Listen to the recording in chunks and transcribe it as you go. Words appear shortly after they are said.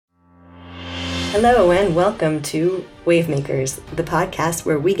Hello and welcome to Wavemakers, the podcast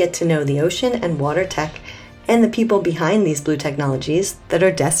where we get to know the ocean and water tech and the people behind these blue technologies that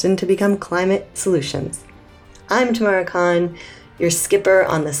are destined to become climate solutions. I'm Tamara Khan, your skipper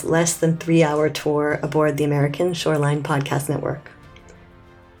on this less than 3-hour tour aboard the American Shoreline Podcast Network.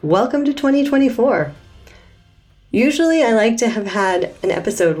 Welcome to 2024. Usually I like to have had an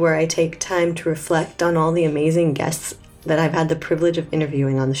episode where I take time to reflect on all the amazing guests that I've had the privilege of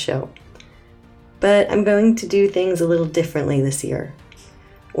interviewing on the show. But I'm going to do things a little differently this year.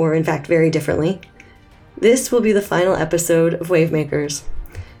 Or in fact, very differently. This will be the final episode of Wavemakers.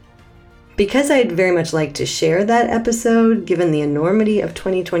 Because I'd very much like to share that episode, given the enormity of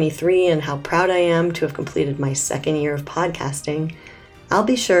 2023 and how proud I am to have completed my second year of podcasting, I'll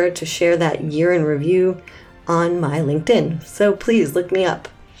be sure to share that year in review on my LinkedIn. So please look me up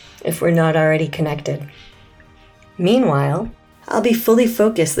if we're not already connected. Meanwhile, I'll be fully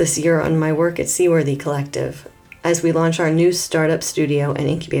focused this year on my work at Seaworthy Collective as we launch our new startup studio and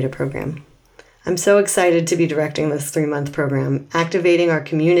incubator program. I'm so excited to be directing this 3-month program, activating our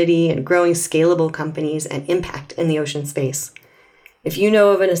community and growing scalable companies and impact in the ocean space. If you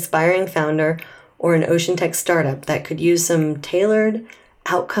know of an aspiring founder or an ocean tech startup that could use some tailored,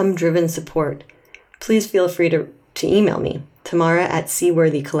 outcome-driven support, please feel free to email me,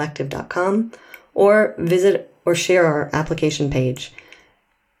 tamara@seaworthycollective.com, or visit or share our application page,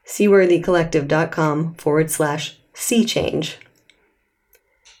 seaworthycollective.com/sea change.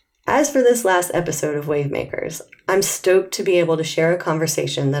 As for this last episode of Wavemakers, I'm stoked to be able to share a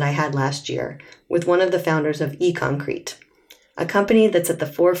conversation that I had last year with one of the founders of Ecological, a company that's at the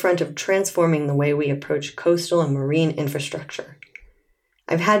forefront of transforming the way we approach coastal and marine infrastructure.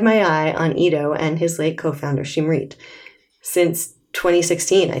 I've had my eye on Ido and his late co-founder Shimrit since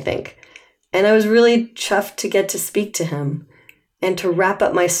 2016, I think. And I was really chuffed to get to speak to him and to wrap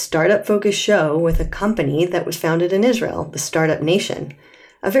up my startup-focused show with a company that was founded in Israel, the Startup Nation,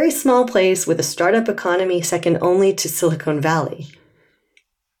 a very small place with a startup economy second only to Silicon Valley.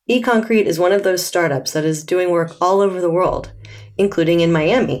 Ecological is one of those startups that is doing work all over the world, including in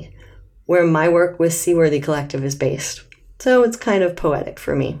Miami, where my work with Seaworthy Collective is based. So it's kind of poetic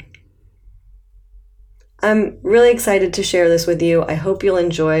for me. I'm really excited to share this with you. I hope you'll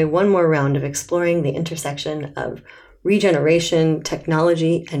enjoy one more round of exploring the intersection of regeneration,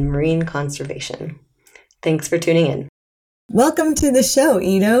 technology, and marine conservation. Thanks for tuning in. Welcome to the show,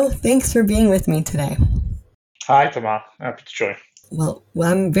 Ido. Thanks for being with me today. Hi, Tamara. Happy to join. Well,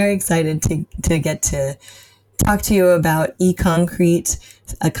 I'm very excited to get to talk to you about Ecological,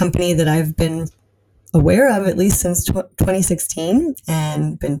 a company that I've been aware of at least since 2016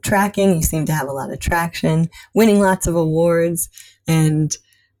 and been tracking. You seem to have a lot of traction, winning lots of awards and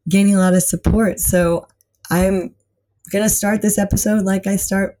gaining a lot of support. So I'm going to start this episode like I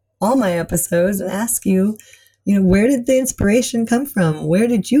start all my episodes and ask you, where did the inspiration come from? Where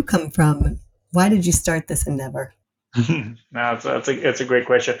did you come from? Why did you start this endeavor? No, it's a great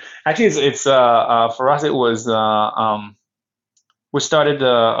question. Actually, it's for us, it was, we started,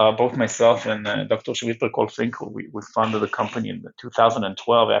 both myself and Dr. Shvita Kolfinkel, we founded the company in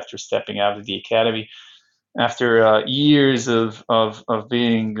 2012 after stepping out of the academy. After years of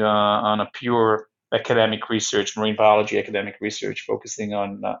being on a pure academic research, marine biology academic research, focusing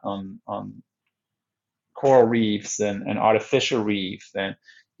on coral reefs and artificial reefs and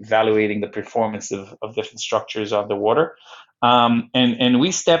evaluating the performance of different structures of the water. And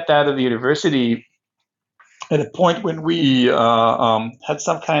we stepped out of the university at a point when we had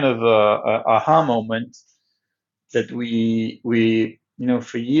some kind of aha moment that we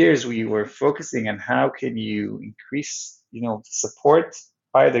for years we were focusing on how can you increase support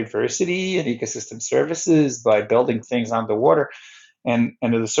biodiversity and ecosystem services by building things underwater, and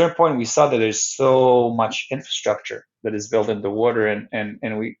at a certain point we saw that there's so much infrastructure that is built in the water,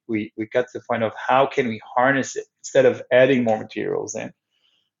 and we got to the point of how can we harness it instead of adding more materials in.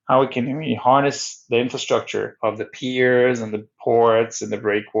 How can we harness the infrastructure of the piers and the ports and the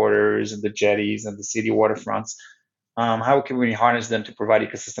breakwaters and the jetties and the city waterfronts? How can we harness them to provide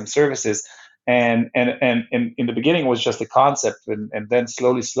ecosystem services? And in the beginning it was just a concept, and then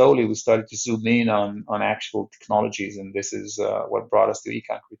slowly we started to zoom in on actual technologies, and this is what brought us to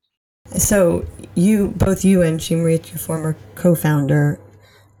Ecological. So both you and Shimrit, your former co-founder,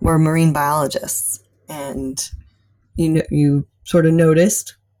 were marine biologists, and you sort of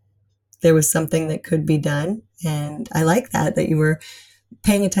noticed there was something that could be done. And I like that you were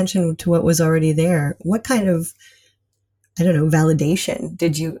paying attention to what was already there. What kind of, validation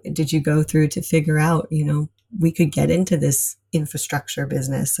did you go through to figure out, we could get into this infrastructure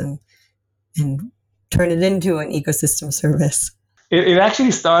business and turn it into an ecosystem service? It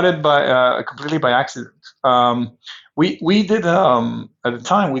actually started by completely by accident. We did at the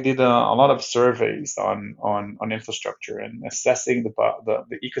time we did a lot of surveys on infrastructure and assessing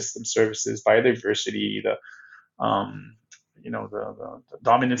the ecosystem services, biodiversity, um, the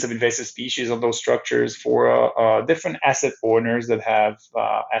dominance of invasive species on those structures for different asset owners that have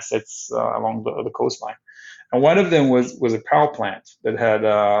assets along the coastline. And one of them was a power plant that had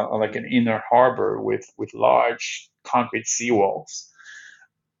like an inner harbor with large concrete seawalls.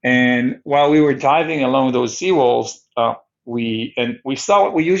 And while we were diving along those seawalls, we saw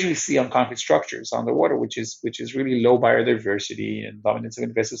what we usually see on concrete structures on the water, which is really low biodiversity and dominance of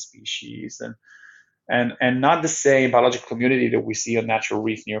invasive species, and not the same biological community that we see on natural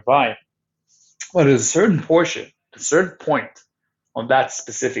reef nearby. But at a certain portion, a certain point on that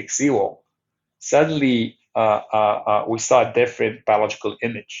specific seawall, suddenly we saw a different biological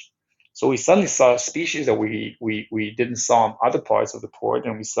image. So we suddenly saw species that we didn't saw in other parts of the port,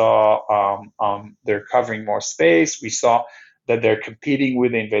 and we saw they're covering more space. We saw that they're competing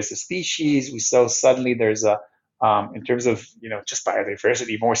with the invasive species. We saw suddenly there's in terms of just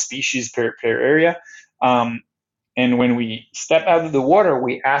biodiversity, more species per area. Um, and when we step out of the water,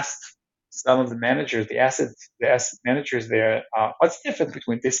 we asked some of the managers, the asset managers there, what's different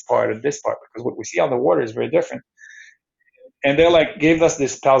between this part and this part? Because what we see on the water is very different. And they like gave us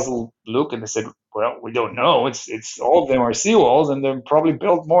this puzzled look, and they said, "Well, we don't know. It's all of them are seawalls, and they're probably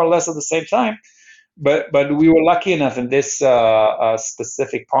built more or less at the same time." But we were lucky enough, and this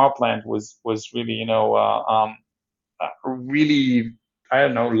specific power plant was really really, I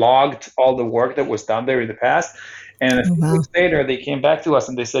don't know, logged all the work that was done there in the past. And a Oh, few wow. weeks later, they came back to us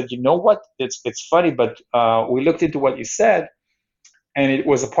and they said, you know what? It's funny, but we looked into what you said, and it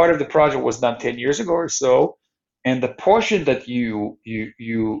was a part of the project was done 10 years ago or so. And the portion that you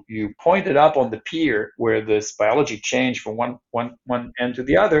pointed up on the pier where this biology changed from one end to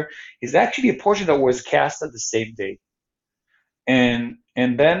the other is actually a portion that was cast at the same day. And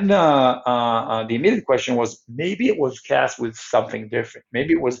then the immediate question was maybe it was cast with something different.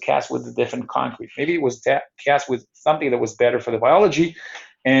 Maybe it was cast with a different concrete. Maybe it was cast with something that was better for the biology.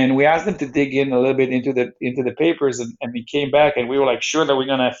 And we asked them to dig in a little bit into the papers, and we came back, and we were like sure that we're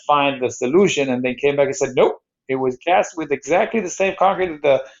gonna find the solution. And they came back and said, nope, it was cast with exactly the same concrete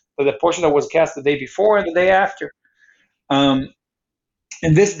that the portion that was cast the day before and the day after. Um,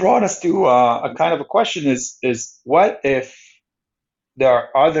 and this brought us to a kind of a question: is what if there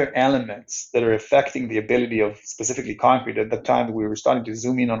are other elements that are affecting the ability of specifically concrete? At that time we were starting to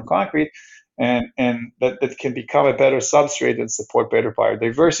zoom in on concrete, and that can become a better substrate and support better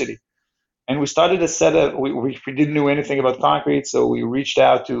biodiversity. And we started a set of we didn't know anything about concrete, so we reached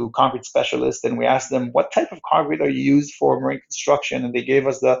out to concrete specialists and we asked them what type of concrete are you used for marine construction, and they gave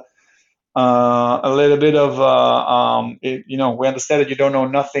us a little bit of we understand that you don't know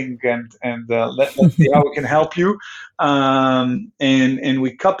nothing, and let's see how we can help you. And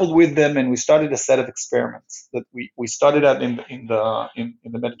we coupled with them, and we started a set of experiments that we started out in the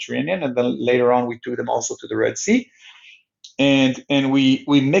Mediterranean, and then later on we took them also to the Red Sea. And we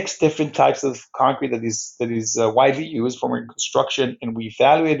mixed different types of concrete that is widely used for marine construction, and we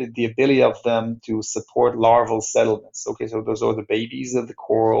evaluated the ability of them to support larval settlements. Okay, so those are the babies of the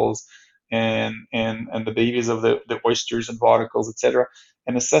corals and the babies of the oysters and barnacles, etc.,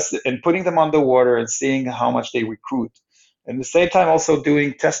 and assess it, and putting them underwater and seeing how much they recruit. And at the same time, also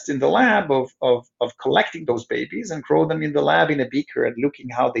doing tests in the lab of collecting those babies and grow them in the lab in a beaker and looking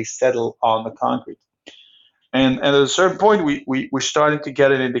how they settle on the concrete. And at a certain point, we started to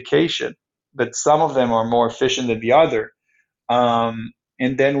get an indication that some of them are more efficient than the other.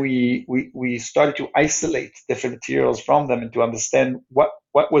 And then we started to isolate different materials from them and to understand what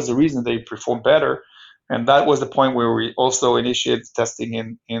was the reason they performed better. And that was the point where we also initiated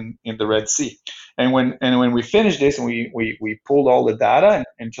testing in the Red Sea. And when we finished this and we pulled all the data,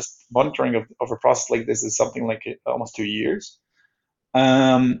 and just monitoring of a process like this is something like almost 2 years.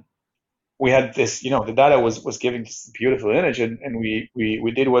 Um, we had this, the data was giving this beautiful image, and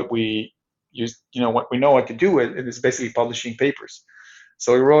we did what we used, what we know what to do, and it's basically publishing papers.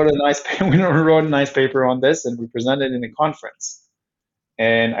 So we wrote a nice we wrote a nice paper on this, and we presented in a conference.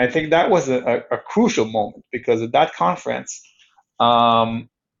 And I think that was a crucial moment, because at that conference, um,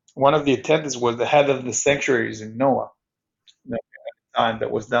 one of the attendants was the head of the sanctuaries in NOAA, at the time,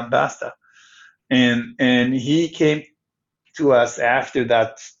 that was Dan Basta, and he came to us after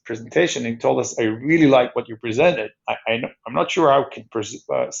that presentation and told us, I really like what you presented. I'm not sure how I can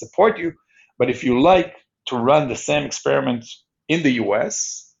support you, but if you like to run the same experiment in the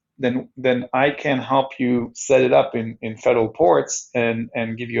US, then I can help you set it up in federal ports and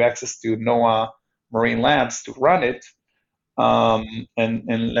give you access to NOAA marine labs to run it.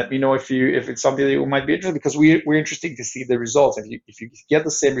 and let me know if it's something that you might be interested, because we're interested to see the results if you get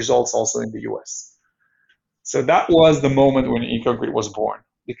the same results also in the US. So that was the moment when eConcrete was born,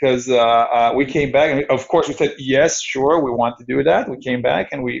 because we came back and of course we said yes, sure, we want to do that. We came back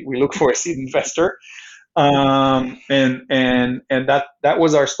and we looked for a seed investor, and that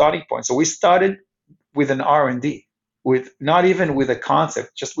was our starting point. So we started with an R&D, with not even with a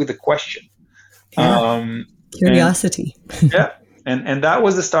concept, just with a question. Yeah. Um, and Curiosity. yeah, and that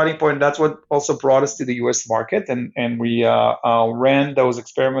was the starting point. That's what also brought us to the U.S. market, and we ran those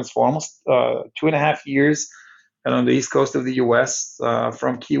experiments for almost 2.5 years, and on the east coast of the U.S.,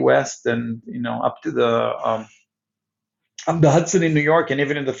 from Key West and up to up the Hudson in New York, and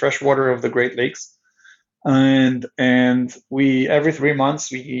even in the freshwater of the Great Lakes. And we every 3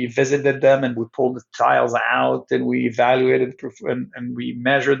 months we visited them and we pulled the tiles out and we evaluated and we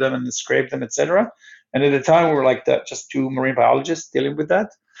measured them and scraped them, etc. And at the time we were like just two marine biologists dealing with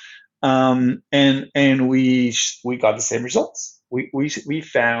that, and we got the same results. We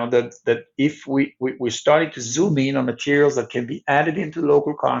found that if we started to zoom in on materials that can be added into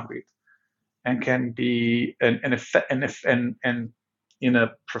local concrete and can be and in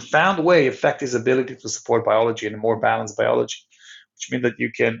a profound way affect his ability to support biology in a more balanced biology, which means that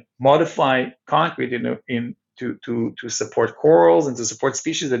you can modify concrete to support corals and to support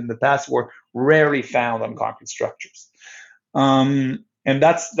species that in the past were rarely found on concrete structures. And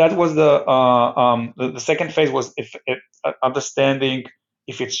that was the second phase, was if understanding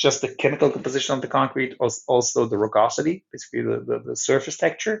if it's just the chemical composition of the concrete, also the rugosity, basically the surface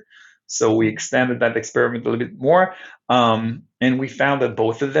texture. So we extended that experiment a little bit more, and we found that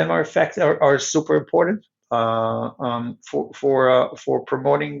both of them are super important for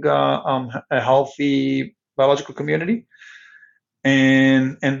promoting a healthy biological community.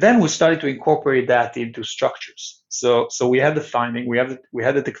 And then we started to incorporate that into structures. So we had the finding, we had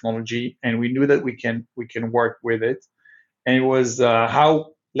the technology, and we knew that we can work with it. And it was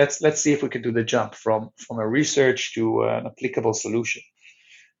how let's see if we can do the jump from a research to an applicable solution.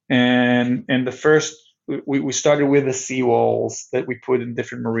 And the first, we started with the seawalls that we put in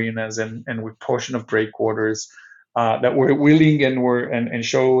different marinas, and with portion of breakwaters that were willing and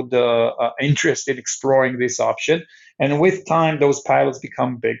showed interest in exploring this option. And with time, those pilots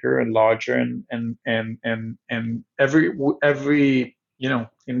become bigger and larger, and every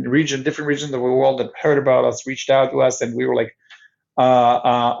in different regions of the world that heard about us reached out to us, and we were like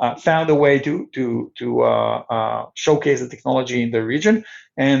found a way to showcase the technology in the region,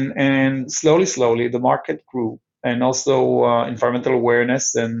 and slowly the market grew, and also environmental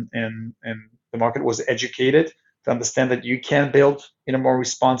awareness, and the market was educated to understand that you can build in a more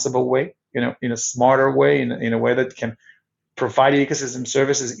responsible way, in a smarter way, in a way that can provide ecosystem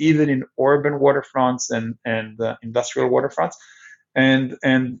services even in urban waterfronts and industrial waterfronts. And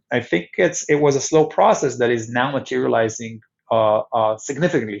I think it was a slow process that is now materializing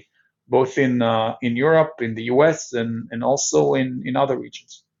significantly, both in Europe, in the US, and also in other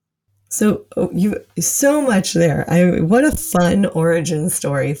regions. So you so much there. What a fun origin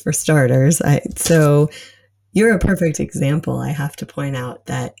story for starters. So you're a perfect example. I have to point out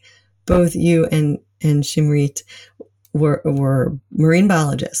that both you and Shimrit were marine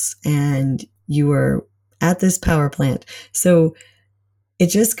biologists, and you were at this power plant. So it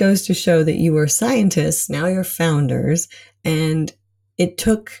just goes to show that you were scientists, now you're founders, and it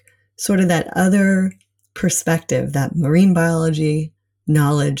took sort of that other perspective, that marine biology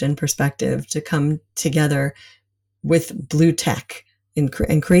knowledge and perspective, to come together with blue tech and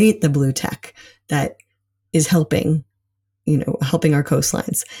create the blue tech that is helping our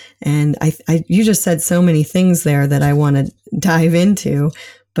coastlines. And you just said so many things there that I want to dive into.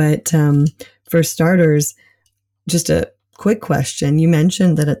 But for starters, just a quick question. You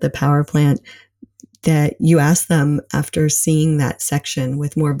mentioned that at the power plant that you asked them, after seeing that section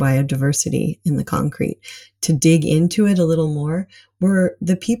with more biodiversity in the concrete, to dig into it a little more. Were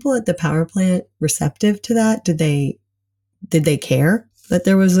the people at the power plant receptive to that? Did they care that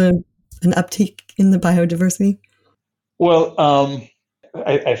there was an uptick in the biodiversity? Well,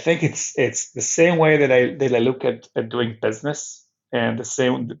 I think it's the same way that I look at doing business, and the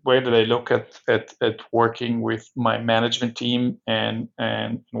same way that I look at working with my management team and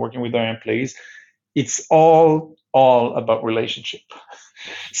working with our employees. It's all about relationship.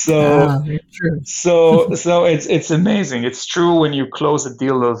 So Ah, very true. so it's amazing. It's true when you close a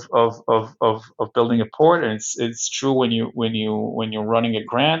deal of building a port, and it's true when you're running a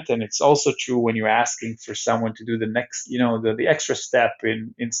grant, and it's also true when you're asking for someone to do the next, the extra step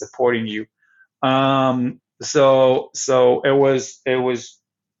in supporting you. So it was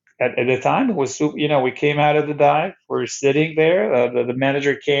at the time it was we came out of the dive, we're sitting there, the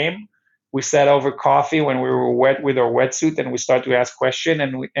manager came, we sat over coffee when we were wet with our wetsuit, and we started to ask questions,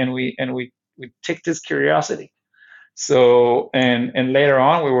 and we ticked his curiosity. So and later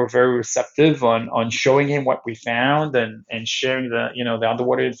on, we were very receptive on showing him what we found, and sharing the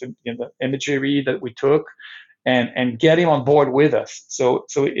underwater the imagery that we took, and get him on board with us. So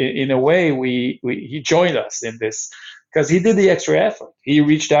in a way, he joined us in this because he did the extra effort. He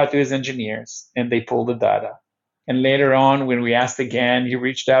reached out to his engineers, and they pulled the data. And later on, when we asked again, he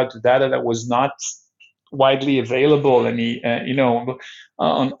reached out to data that was not widely available, and he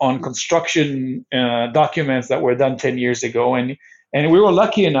on construction documents that were done 10 years ago. And we were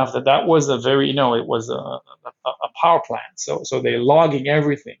lucky enough that was a very, it was a power plant. So they're logging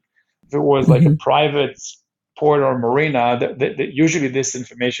everything. If it was like a Hmm. private port or marina, that usually this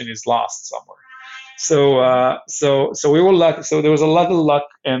information is lost somewhere. So we were lucky. So there was a lot of luck,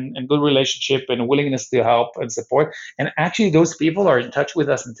 and good relationship, and willingness to help and support. And actually, those people are in touch with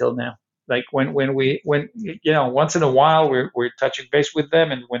us until now. Like when once in a while we're touching base with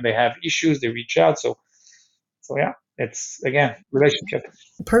them, and when they have issues, they reach out. So yeah, it's again relationship.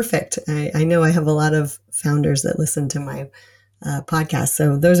 Perfect. I know I have a lot of founders that listen to my podcast,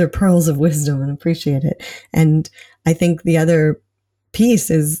 so those are pearls of wisdom, and appreciate it. And I think the other piece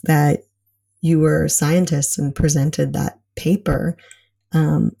is that you were scientists and presented that paper,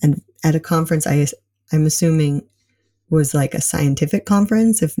 and at a conference. I'm assuming was like a scientific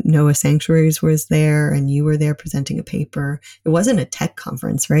conference. If Noah Sanctuaries was there and you were there presenting a paper, it wasn't a tech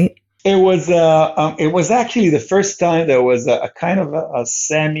conference, right? It was actually the first time there was a kind of a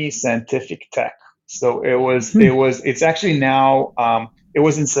semi-scientific tech. So Hmm. it's actually now, it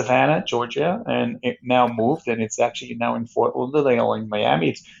was in Savannah, Georgia, and it now moved, and it's actually now in Fort Lauderdale in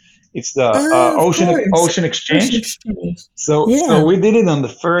Miami. It's the Of course. Ocean Ocean Exchange. Exchange. So Yeah. we did it on the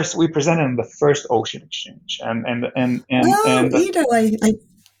first. We presented on the first Ocean Exchange, Oh, and Ito, I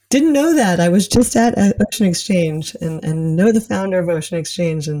didn't know that. I was just at Ocean Exchange and know the founder of Ocean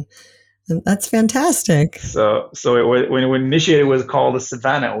Exchange, and that's fantastic. so when it was initiated, it was called the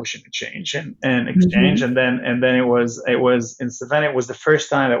Savannah Ocean Exchange, and Hmm. then it was in Savannah. It was the first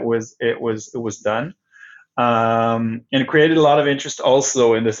time it was done, and it created a lot of interest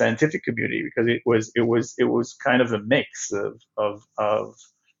also in the scientific community, because it was kind of a mix of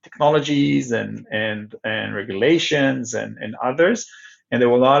technologies and regulations and others. And there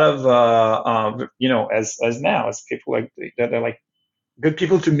were a lot of as people like that are like good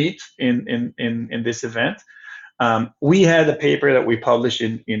people to meet in this event. We had a paper that we published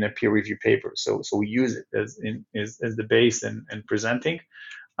in a peer review paper, so we use it as the base and presenting.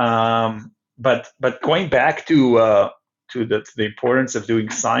 But going back to the importance of doing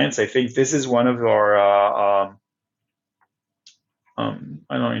science, I think this is one of our I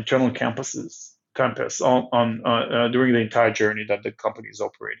don't know, internal campus on during the entire journey that the company is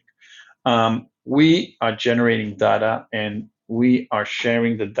operating. We are generating data, and we are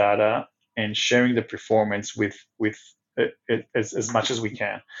sharing the data and sharing the performance with as much as we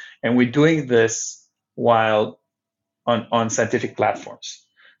can, and we're doing this while on scientific platforms.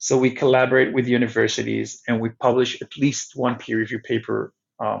 So we collaborate with universities, and we publish at least one peer review paper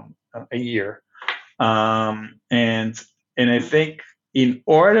a year. And I think in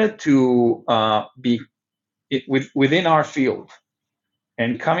order to be within our field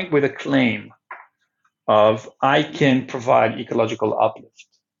and coming with a claim of I can provide ecological uplift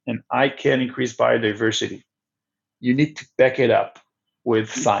and I can increase biodiversity, you need to back it up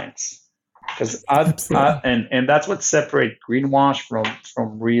with science, because Absolutely. and that's what separates greenwash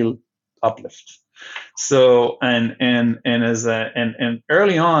from real uplift. So and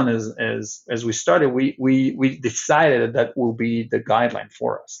early on, as we started, we decided that will be the guideline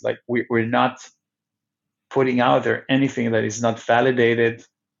for us. Like we're not putting out there anything that is not validated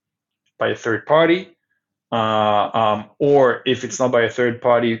by a third party, or if it's not by a third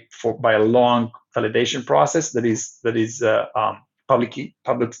party, by a long validation process that is public,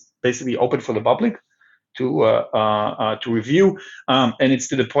 basically open for the public to review. And it's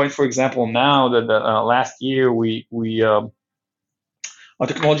to the point, for example, now that last year we our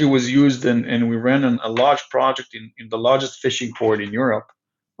technology was used, and we ran a large project in the largest fishing port in Europe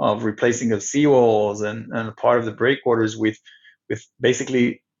of replacing of seawalls and part of the breakwaters with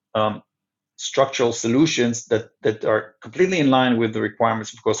basically structural solutions that are completely in line with the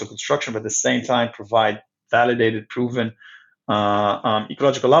requirements of coastal construction, but at the same time provide validated, proven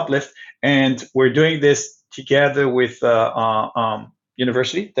ecological uplift. And we're doing this together with Denmark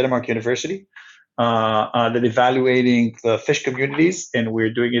University, that evaluating the fish communities, and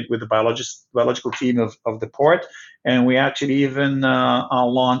we're doing it with the biological team of the port. And we actually even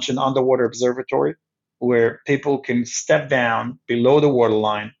launch an underwater observatory where people can step down below the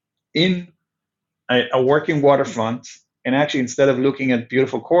waterline in a working waterfront, and actually instead of looking at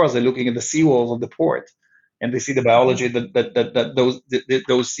beautiful corals, they're looking at the seawalls of the port, and they see the biology that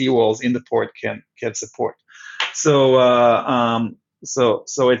those seawalls in the port can support. So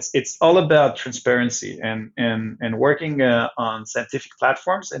it's all about transparency and working on scientific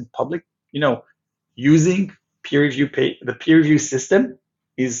platforms and public, using the peer review system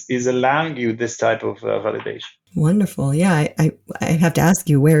is allowing you this type of validation. Wonderful. Yeah, I have to ask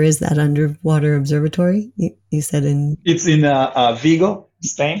you, where is that underwater observatory? You said in. It's in Vigo,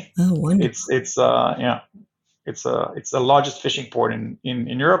 Spain. Oh, wonderful. It's yeah, it's the largest fishing port in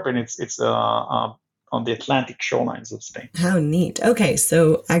Europe, and it's on the Atlantic shorelines of Spain. How neat. Okay,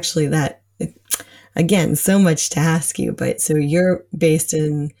 so actually, that again, so much to ask you, but so you're based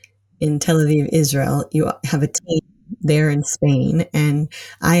in Tel Aviv, Israel. You have a team there in Spain, and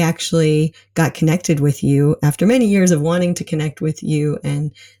I actually got connected with you after many years of wanting to connect with you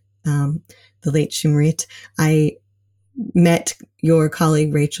and the late Shumrit. I met your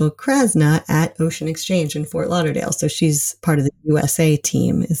colleague Rachel Krasna at Ocean Exchange in Fort Lauderdale. So she's part of the USA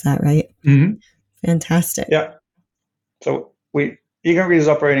team. Is that right? Mm-hmm. Fantastic. Yeah. So Eagle is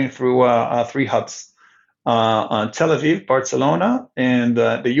operating through 3 hubs: Tel Aviv, Barcelona, and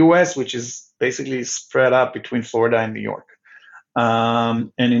the US, which is basically spread out between Florida and New York.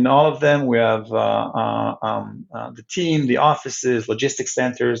 And in all of them, we have the team, the offices, logistics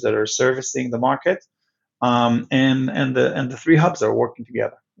centers that are servicing the market, and the 3 hubs are working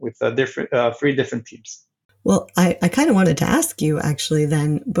together with 3 different teams. Well, I kind of wanted to ask you actually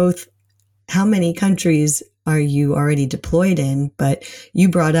then both how many countries are you already deployed in, but you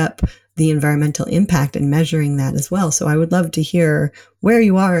brought up the environmental impact and measuring that as well. So I would love to hear where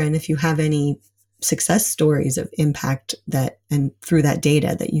you are and if you have any success stories of impact that and through that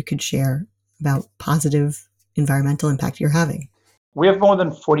data that you could share about positive environmental impact you're having. We have more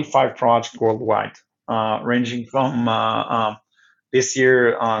than 45 projects worldwide, ranging from this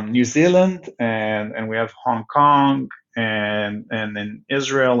year New Zealand, and we have Hong Kong, and in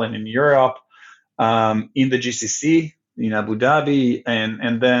Israel, and in Europe, in the GCC, in Abu Dhabi,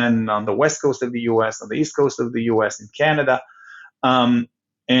 and then on the west coast of the US, on the east coast of the US, in Canada. Um,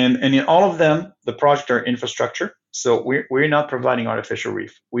 and in all of them, the projects are infrastructure. So we're not providing artificial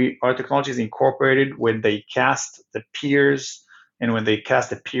reef. Our technology is incorporated when they cast the piers, and when they cast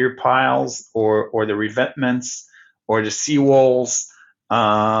the pier piles, or the revetments, or the seawalls,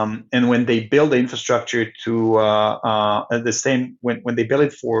 and when they build the infrastructure to the same, when they build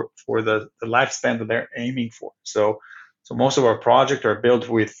it for the lifespan that they're aiming for. So most of our projects are built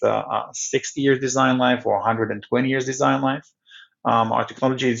with 60 years design life or 120 years design life. Our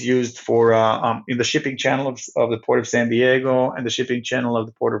technology is used for in the shipping channel of the Port of San Diego, and the shipping channel of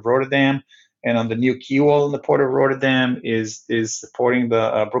the Port of Rotterdam, and on the new quay wall in the Port of Rotterdam is supporting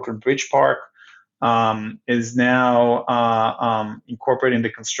the Brooklyn Bridge Park. Is now incorporating the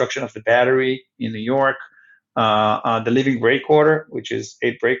construction of the battery in New York, the living breakwater, which is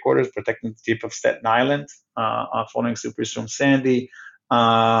 8 breakwaters protecting the tip of Staten Island following Superstorm Sandy.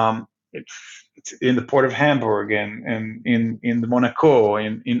 It's in the port of Hamburg, and in the Monaco,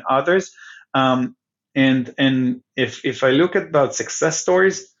 in others. And if I look at about success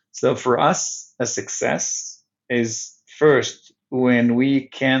stories, so for us, a success is first when we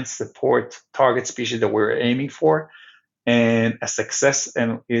can support target species that we're aiming for, and a success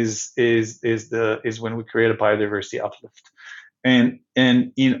is when we create a biodiversity uplift. And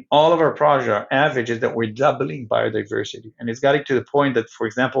in all of our projects, our average is that we're doubling biodiversity, and it's getting to the point that, for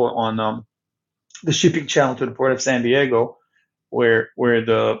example, on the shipping channel to the Port of San Diego, where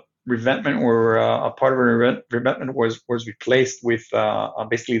the revetment, or a part of a revetment was replaced with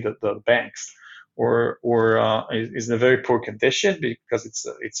basically the banks, or is in a very poor condition because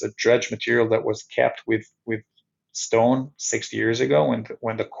it's a dredge material that was capped with stone 60 years ago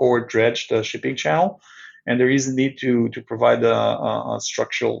when the Corps dredged the shipping channel, and there is a need to provide a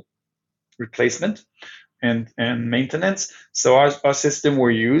structural replacement and maintenance. So our system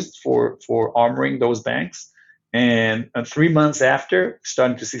were used for armoring those banks, and 3 months after,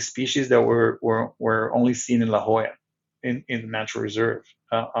 starting to see species that were only seen in La Jolla, in the natural reserve.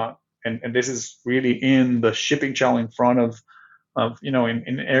 And this is really in the shipping channel in front of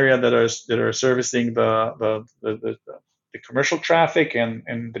in area that are servicing the commercial traffic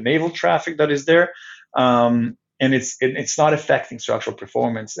and the naval traffic that is there. it's not affecting structural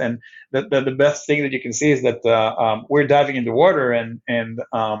performance. And the best thing that you can see is that we're diving in the water, and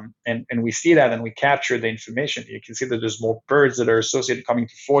we see that, and we capture the information. You can see that there's more birds that are associated coming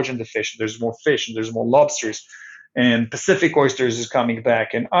to forage in the fish. There's more fish, and there's more lobsters, and Pacific oysters is coming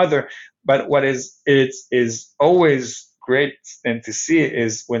back, and other. But what is always great and to see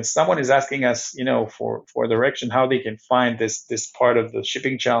is when someone is asking us, for direction, how they can find this part of the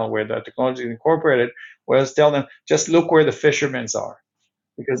shipping channel where the technology is incorporated. Well, let's tell them, just look where the fishermen's are,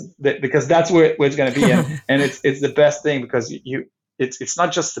 because that's where it's going to be, and it's the best thing, because it's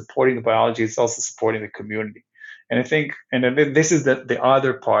not just supporting the biology, it's also supporting the community. And I think, and this is the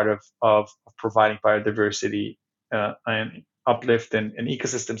other part of providing biodiversity and uplift and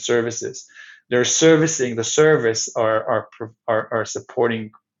ecosystem services. They're servicing the service are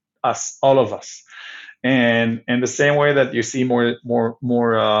supporting us, all of us, and the same way that you see more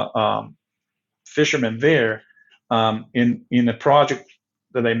fishermen there, in a project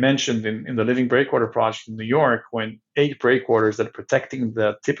that I mentioned in the Living Breakwater project in New York, when 8 breakwaters that are protecting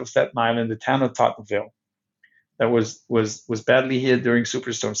the tip of Staten Island, the town of Tottenville, that was badly hit during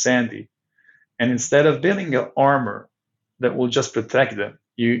Superstorm Sandy, and instead of building an armor that will just protect them,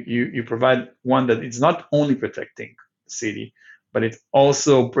 you provide one that is not only protecting the city, but it's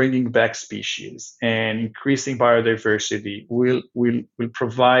also bringing back species and increasing biodiversity. Will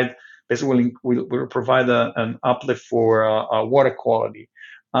provide, basically will provide an uplift for water quality,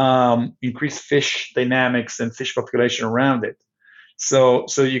 increase fish dynamics and fish population around it. So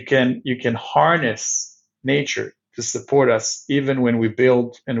you can harness nature to support us, even when we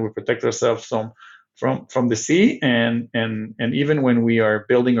build and we protect ourselves from the sea, and even when we are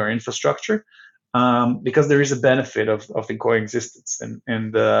building our infrastructure, because there is a benefit of the coexistence,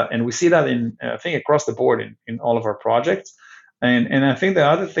 and we see that in, I think, across the board in all of our projects. And I think the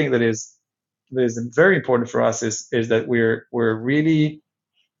other thing that is very important for us is that we're really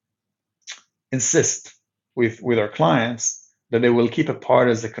insist with our clients that they will keep a part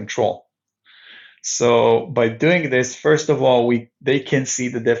as a control. So by doing this, first of all, they can see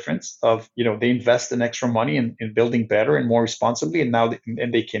the difference of, they invest an extra money in building better and more responsibly, and now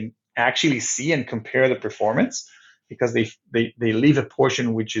they can actually see and compare the performance, because they leave a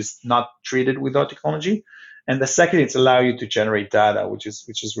portion which is not treated with our technology. And the second, it's allow you to generate data, which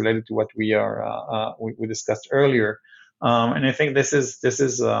is related to what we discussed earlier. And I think this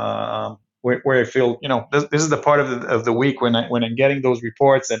is where I feel, this is the part of the week when I'm getting those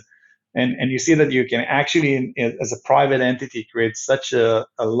reports, and you see that you can actually, as a private entity, create such a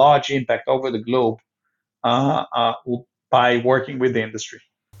large impact over the globe, by working with the industry.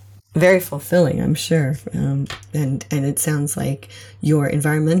 Very fulfilling, I'm sure. And it sounds like your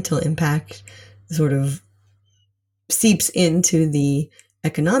environmental impact sort of seeps into the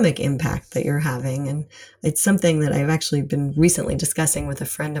economic impact that you're having. And it's something that I've actually been recently discussing with a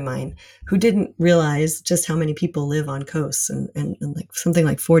friend of mine who didn't realize just how many people live on coasts, and like something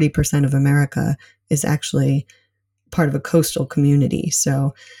like 40% of America is actually part of a coastal community.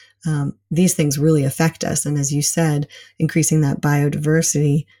 So these things really affect us. And as you said, increasing that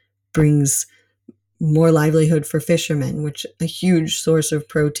biodiversity brings more livelihood for fishermen, which a huge source of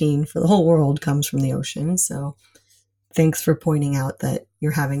protein for the whole world comes from the ocean. So thanks for pointing out that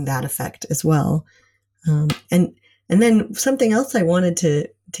you're having that effect as well. And then something else I wanted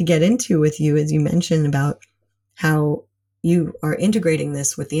to get into with you, as you mentioned about how you are integrating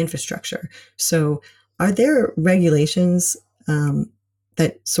this with the infrastructure. So are there regulations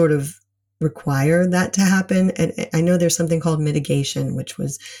that sort of require that to happen? And I know there's something called mitigation, which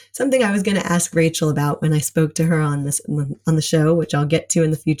was something I was going to ask Rachel about when I spoke to her on the show, which I'll get to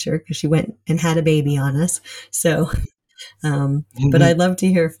in the future, because she went and had a baby on us. So but I'd love to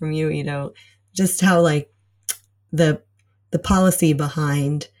hear from you, just how like the policy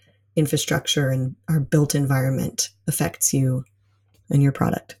behind infrastructure and our built environment affects you and your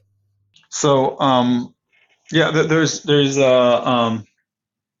product. So yeah, there's the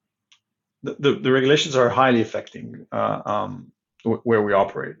regulations are highly affecting where we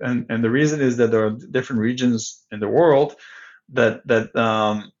operate, and the reason is that there are different regions in the world that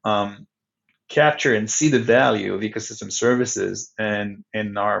capture and see the value of ecosystem services, and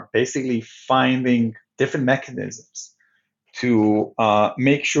are basically finding different mechanisms to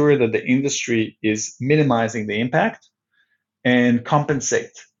make sure that the industry is minimizing the impact and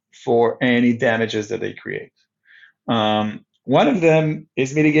compensate for any damages that they create. One of them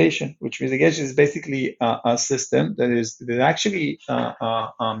is mitigation, which mitigation is basically a system that is actually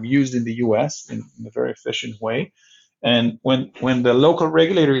used in the U.S. in a very efficient way. And when the local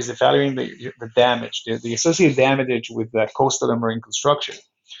regulator is evaluating the damage, the associated damage with the coastal and marine construction,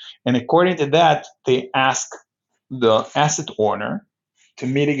 and according to that, they ask the asset owner to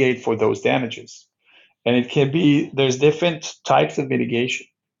mitigate for those damages. And it can be, there's different types of mitigation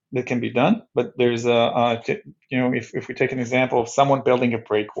that can be done, but there's if we take an example of someone building a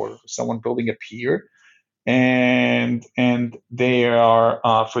breakwater, someone building a pier, and they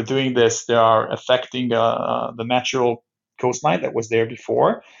are for doing this, they are affecting the natural coastline that was there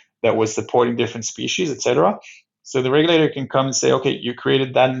before, that was supporting different species, etc. So the regulator can come and say, okay, you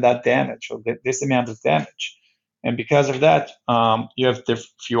created that and that damage, or this amount of damage, and because of that, you have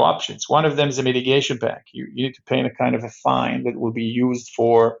few options. One of them is a mitigation pack. You need to pay a kind of a fine that will be used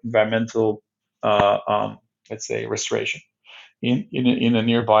for environmental, let's say, restoration in a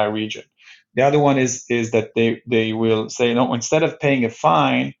nearby region. The other one is that they will say, no, instead of paying a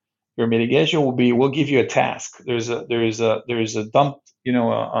fine, your mitigation will be, we'll give you a task. There's a dump,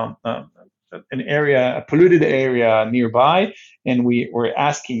 an area, a polluted area nearby, and we're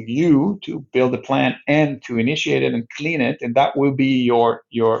asking you to build a plan and to initiate it and clean it, and that will be your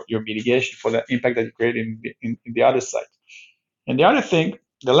mitigation for the impact that you create in the other site. And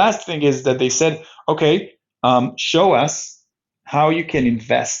the last thing is that they said, okay, show us how you can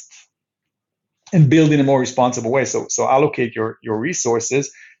invest and build in a more responsible way. So allocate your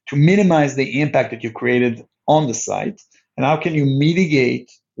resources to minimize the impact that you created on the site, and how can you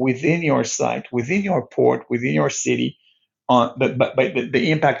mitigate within your site, within your port, within your city, on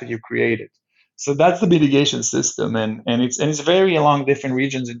the impact that you created. So that's the mitigation system, and it's vary along different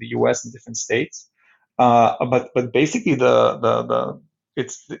regions in the U.S. and different states. But basically the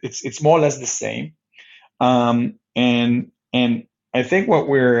it's more or less the same. And I think what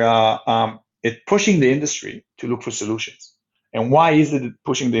we're it pushing the industry to look for solutions. And why is it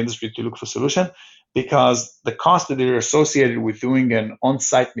pushing the industry to look for solution? Because the costs that are associated with doing an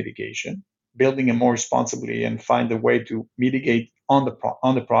on-site mitigation, building it more responsibly, and find a way to mitigate on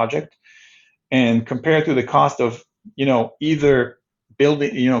the project, and compared to the cost of either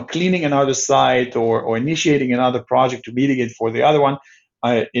building, cleaning another site, or initiating another project to mitigate for the other one,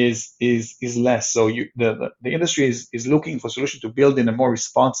 is less. So the industry is looking for solution to build in a more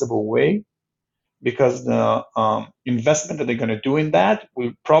responsible way, because the investment that they're going to do in that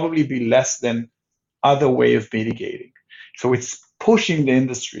will probably be less than other way of mitigating. So it's pushing the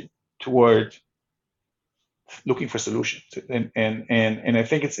industry toward looking for solutions, and I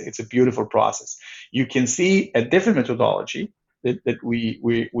think it's a beautiful process. You can see a different methodology that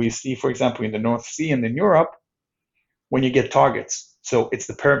we see, for example, in the North Sea and in Europe, when you get targets. So it's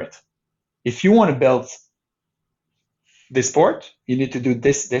the permit. If you want to build this port, you need to do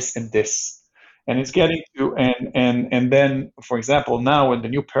this, and this. And it's getting to, and then, for example, now when the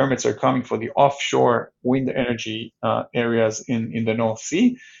new permits are coming for the offshore wind energy areas in the North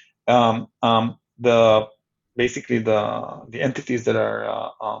Sea, the basically the entities that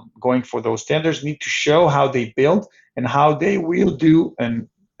are going for those tenders need to show how they build and how they will do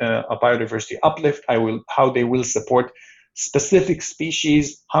a biodiversity uplift. How they will support specific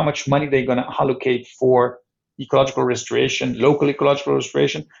species, how much money they're going to allocate for ecological restoration, local ecological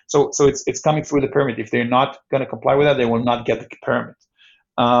restoration. So it's coming through the permit. If they're not going to comply with that, they will not get the permit.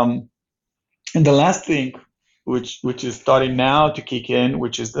 And the last thing, which is starting now to kick in,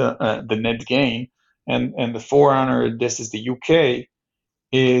 which is the net gain, and the forerunner, this is the UK,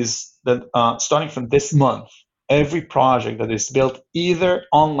 is that starting from this month, every project that is built either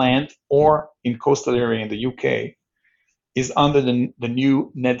on land or in coastal area in the UK is under the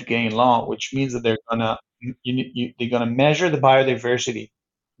new net gain law, which means that they're gonna measure the biodiversity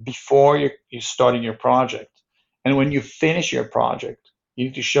before you're starting your project, and when you finish your project, you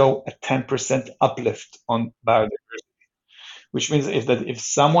need to show a 10% uplift on biodiversity. Which means if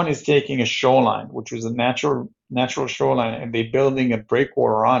someone is taking a shoreline, which was a natural shoreline, and they're building a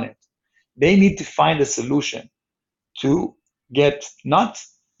breakwater on it, they need to find a solution to get not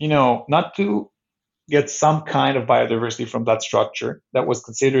to get some kind of biodiversity from that structure that was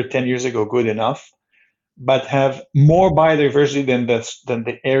considered 10 years ago good enough, but have more biodiversity than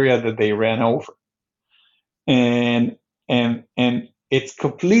the area that they ran over. And it's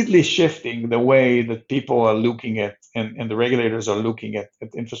completely shifting the way that people are looking at, and the regulators are looking at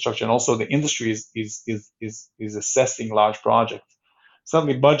infrastructure, and also the industry is assessing large projects.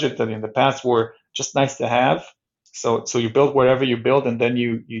 Suddenly budget that in the past were just nice to have. So you build wherever you build, and then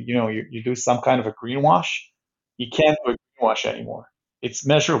you do some kind of a greenwash. You can't do a greenwash anymore. It's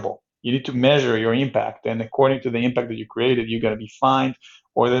measurable. You need to measure your impact, and according to the impact that you created, you're going to be fined,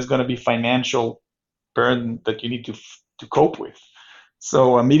 or there's going to be financial burden that you need to cope with.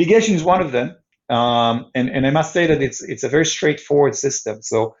 So mitigation is one of them, and I must say that it's a very straightforward system.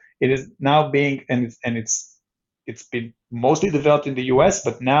 So it is now being, and it's been mostly developed in the U.S.,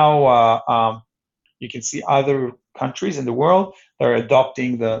 but now you can see other countries in the world that are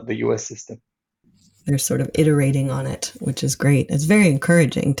adopting the US system. They're sort of iterating on it, which is great. It's very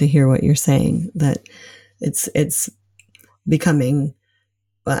encouraging to hear what you're saying, that it's becoming,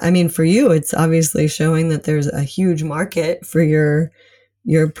 I mean, for you, it's obviously showing that there's a huge market for your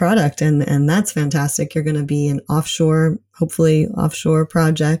product, and that's fantastic. You're going to be in offshore, hopefully offshore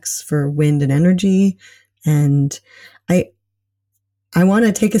projects for wind and energy. And I want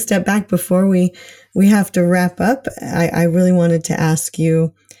to take a step back before we have to wrap up. I really wanted to ask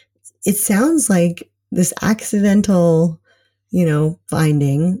you, it sounds like this accidental,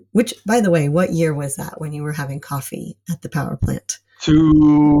 finding, which, by the way, what year was that when you were having coffee at the power plant?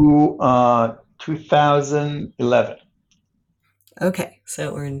 To 2011. Okay,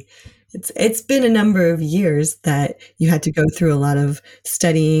 so it's been a number of years that you had to go through a lot of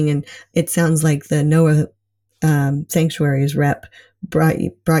studying, and it sounds like the NOAA sanctuaries rep brought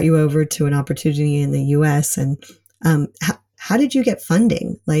you over to an opportunity in the U.S. And how did you get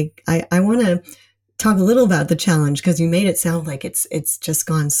funding? Like, I want to talk a little about the challenge, because you made it sound like it's just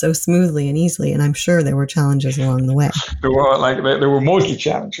gone so smoothly and easily, and I'm sure there were challenges along the way. There were mostly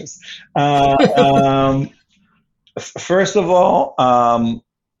challenges. First of all,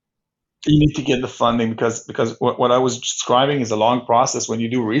 you need to get the funding, because what I was describing is a long process when you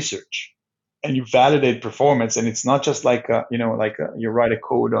do research and you validate performance, and it's not just like you write a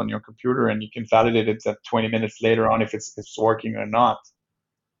code on your computer and you can validate it at 20 minutes later on if it's working or not.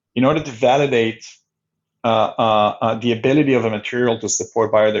 In order to validate the ability of a material to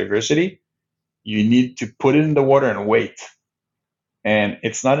support biodiversity, you need to put it in the water and wait. And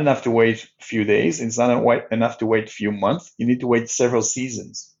it's not enough to wait a few days. It's not enough to wait a few months. You need to wait several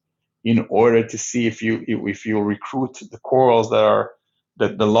seasons in order to see if you recruit the corals that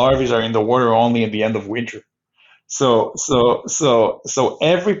the larvae are in the water only at the end of winter. So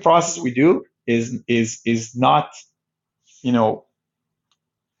every process we do is not,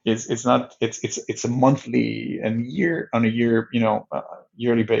 it's a monthly and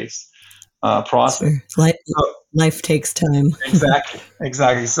yearly base process. Sure. Life takes time.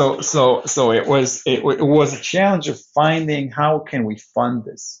 Exactly. So it was a challenge of finding how can we fund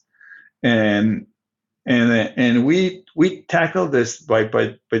this, and we tackled this by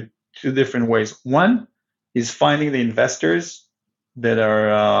two different ways. One is finding the investors that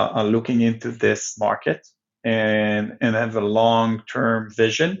are looking into this market and have a long-term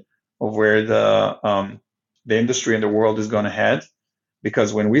vision of where the industry and the world is going to head.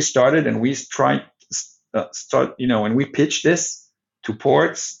 Because when we started and we tried when we pitched this to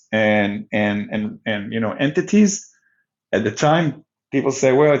ports and entities at the time, people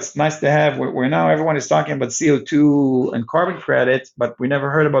say, well, it's nice to have, we're now everyone is talking about CO2 and carbon credit, but we never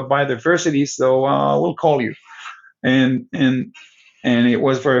heard about biodiversity, so we'll call you. And it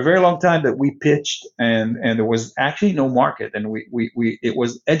was for a very long time that we pitched, and there was actually no market, and it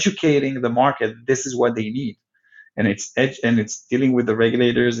was educating the market, this is what they need. And it's dealing with the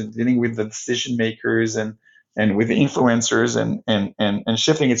regulators and dealing with the decision makers and with the influencers and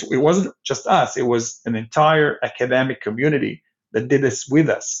shifting. It wasn't just us, it was an entire academic community that did this with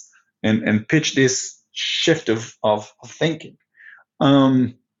us and pitched this shift of thinking.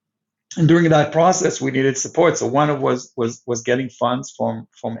 And during that process, we needed support. So one of was getting funds from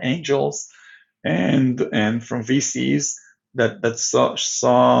angels and from VCs that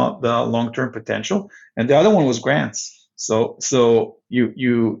saw the long-term potential, and the other one was grants. So we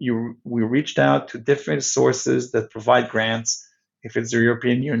reached out to different sources that provide grants. If it's the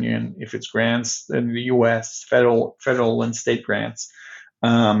European Union, if it's grants in the U.S., federal and state grants,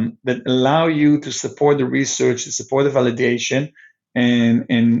 that allow you to support the research, to support the validation, and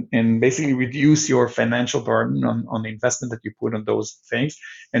basically reduce your financial burden on the investment that you put on those things.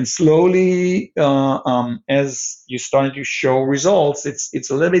 And slowly, as you start to show results,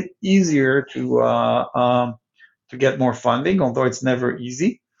 it's a little bit easier to get more funding, although it's never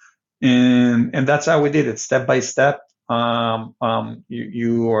easy. And that's how we did it, step by step.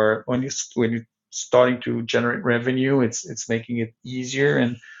 You are when you're starting to generate revenue, it's making it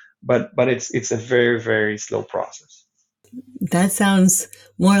easier, but it's a very, very slow process. That sounds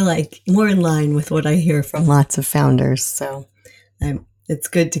more in line with what I hear from lots of founders. So it's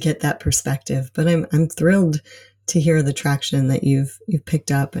good to get that perspective. But I'm thrilled to hear the traction that you've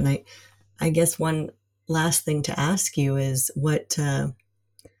picked up. And I guess one last thing to ask you is what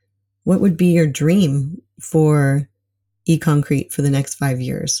would be your dream for eConcrete for the next 5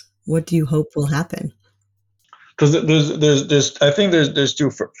 years? What do you hope will happen? Because I think there's two.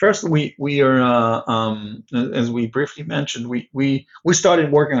 First, we are as we briefly mentioned, we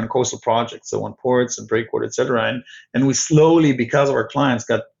started working on coastal projects, so on ports and breakwater, etc. And we slowly, because of our clients,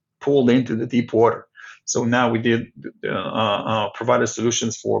 got pulled into the deep water. So now we did provided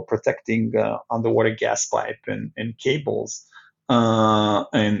solutions for protecting underwater gas pipe and cables, and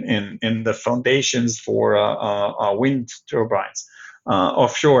the foundations for wind turbines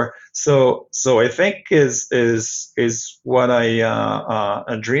offshore. So I think is what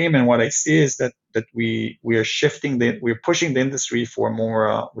I dream, and what I see is that we are we're pushing the industry for a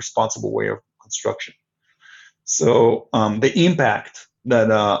more responsible way of construction. So the impact that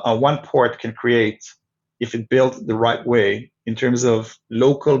one port can create, if it built the right way in terms of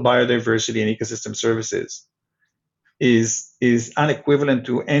local biodiversity and ecosystem services, is unequivalent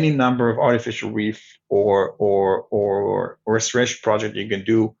to any number of artificial reef or restoration project you can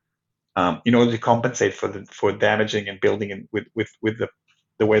do in order to compensate for damaging and building and with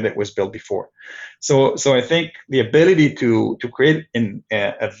the way that was built before. So I think the ability to create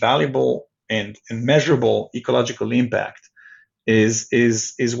a valuable and measurable ecological impact is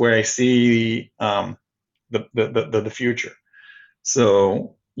where I see the future.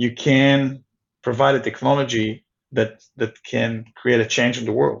 So you can provide a technology that can create a change in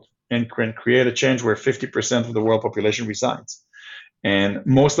the world and can create a change where 50% of the world population resides. And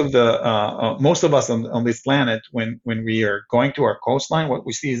most of us on this planet, when we are going to our coastline, what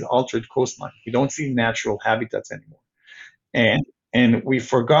we see is altered coastline. We don't see natural habitats anymore, and we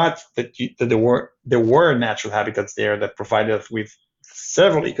forgot that there were natural habitats there that provided us with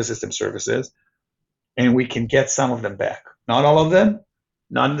several ecosystem services, and we can get some of them back. Not all of them,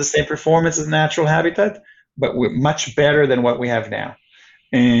 not in the same performance as natural habitat, but we're much better than what we have now.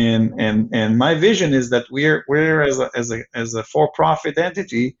 And my vision is that we're as a for-profit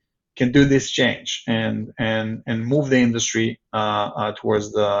entity can do this change and move the industry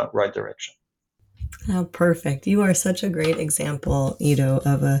towards the right direction. Oh, perfect. You are such a great example, Ido,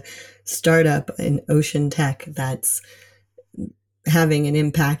 of a startup in ocean tech that's having an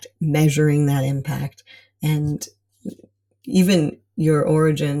impact, measuring that impact, and even your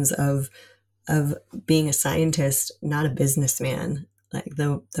origins of being a scientist, not a businessman. Like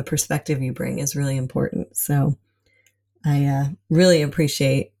the perspective you bring is really important. So I really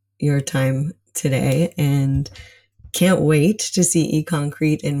appreciate your time today and can't wait to see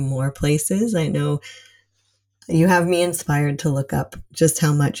eConcrete in more places. I know you have me inspired to look up just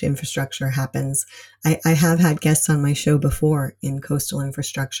how much infrastructure happens. I have had guests on my show before in coastal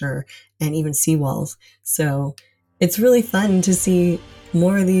infrastructure and even seawalls. So it's really fun to see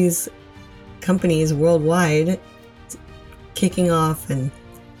more of these companies worldwide kicking off and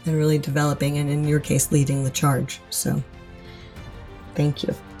really developing, and in your case, leading the charge. So thank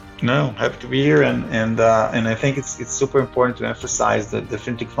you. No, happy to be here, and I think it's super important to emphasize the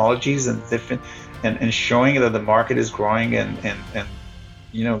different technologies and showing that the market is growing, and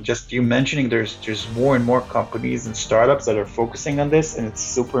just you mentioning there's more and more companies and startups that are focusing on this, and it's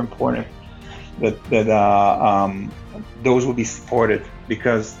super important that those will be supported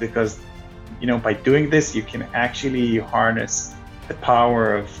because by doing this you can actually harness the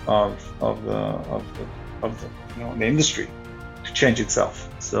power of the industry to change itself.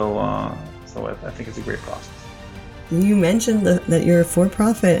 So I think it's a great process. You mentioned that you're a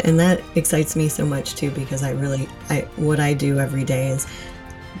for-profit, and that excites me so much too, because what I do every day is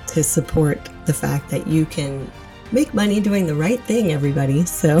to support the fact that you can make money doing the right thing, everybody.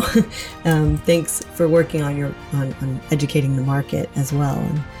 So thanks for working on educating the market as well,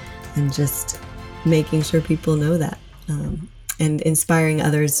 and just making sure people know that, and inspiring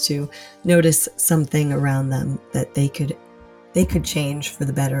others to notice something around them that they could change for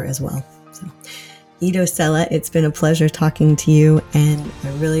the better as well. So, Ido Sella, it's been a pleasure talking to you, and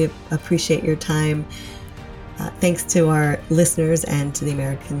I really appreciate your time. Thanks to our listeners and to the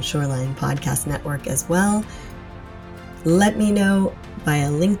American Shoreline Podcast Network as well. Let me know via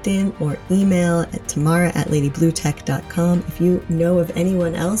LinkedIn or email at tamara@ladybluetech.com if you know of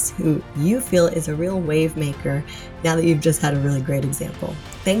anyone else who you feel is a real wave maker now that you've just had a really great example.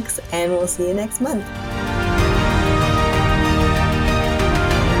 Thanks, and we'll see you next month.